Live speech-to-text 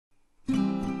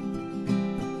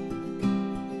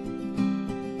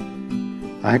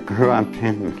I grew up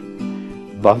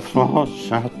in Buffalo,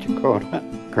 South Dakota.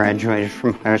 Graduated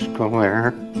from high school there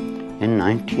in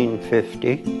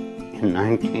 1950. In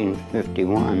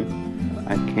 1951,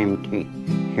 I came to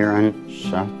here in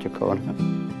South Dakota.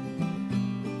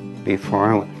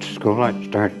 Before I went to school, I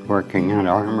started working at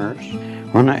Armour's.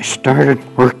 When I started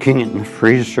working in the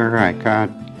freezer, I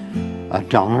got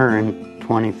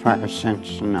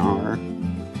 $1.25 an hour.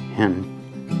 And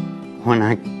when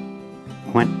I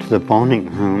went to the boning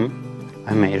room,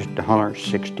 I made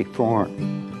 $1.64,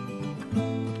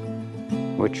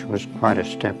 which was quite a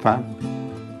step up.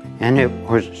 And it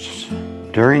was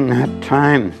during that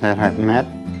time that I met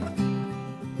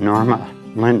Norma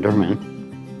Linderman,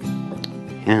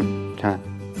 and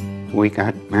we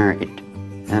got married,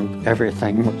 and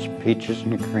everything was peaches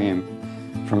and cream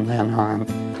from then on.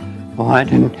 Well, I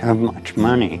didn't have much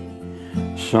money,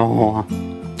 so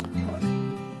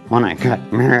when I got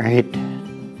married,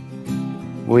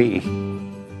 we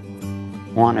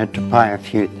wanted to buy a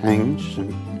few things,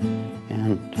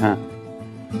 and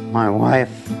my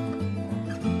wife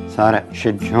thought I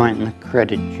should join the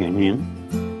credit union.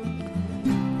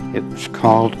 It was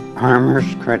called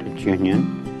Armour's Credit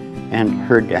Union, and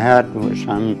her dad was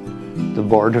on the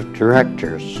board of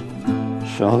directors,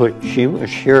 so she was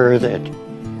sure that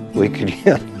we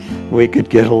could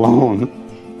get a loan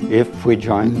if we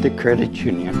joined the credit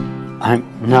union. I'm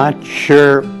not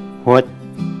sure what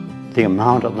the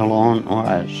amount of the loan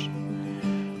was,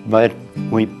 but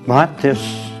we bought this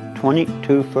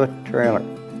 22-foot trailer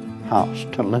house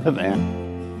to live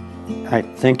in. I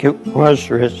think it was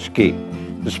risky,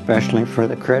 especially for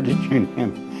the credit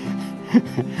union.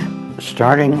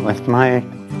 Starting with my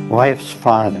wife's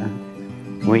father,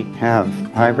 we have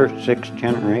 5 or 6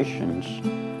 generations.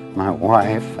 My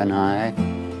wife and I,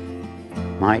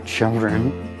 my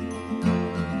children,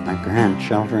 my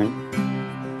grandchildren,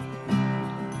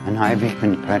 and I've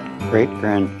even got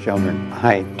great-grandchildren.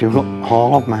 I do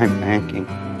all of my banking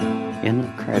in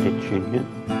the credit union.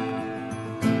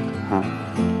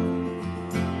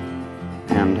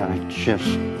 And I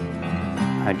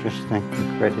just think the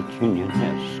credit union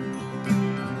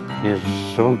is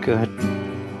so good.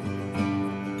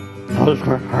 Those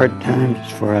were hard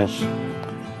times for us.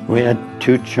 We had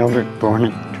 2 children born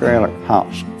in the trailer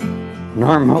house.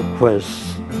 Norma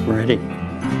was ready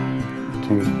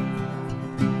to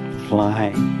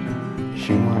fly.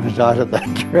 She wanted out of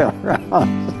that trailer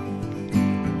house.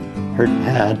 Her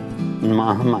dad and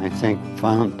mom, I think,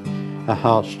 found a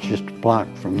house just a block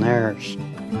from theirs,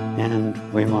 and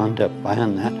we wound up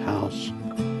buying that house.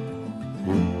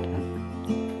 And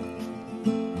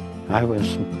I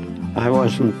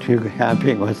wasn't too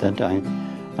happy with it. I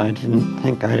didn't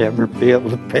think I'd ever be able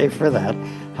to pay for that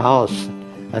house.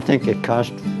 I think it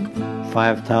cost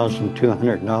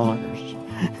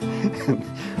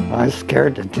 $5,200. I was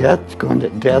scared to death going to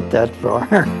debt that far.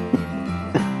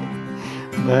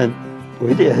 But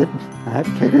we did. I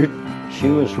figured she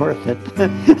was worth it.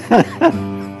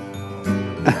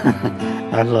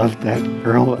 I loved that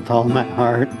girl with all my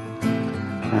heart.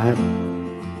 I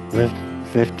lived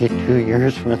 52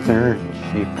 years with her.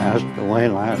 She passed away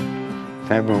last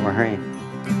February.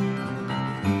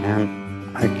 And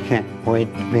I can't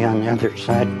wait to be on the other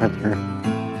side with her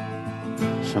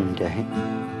someday.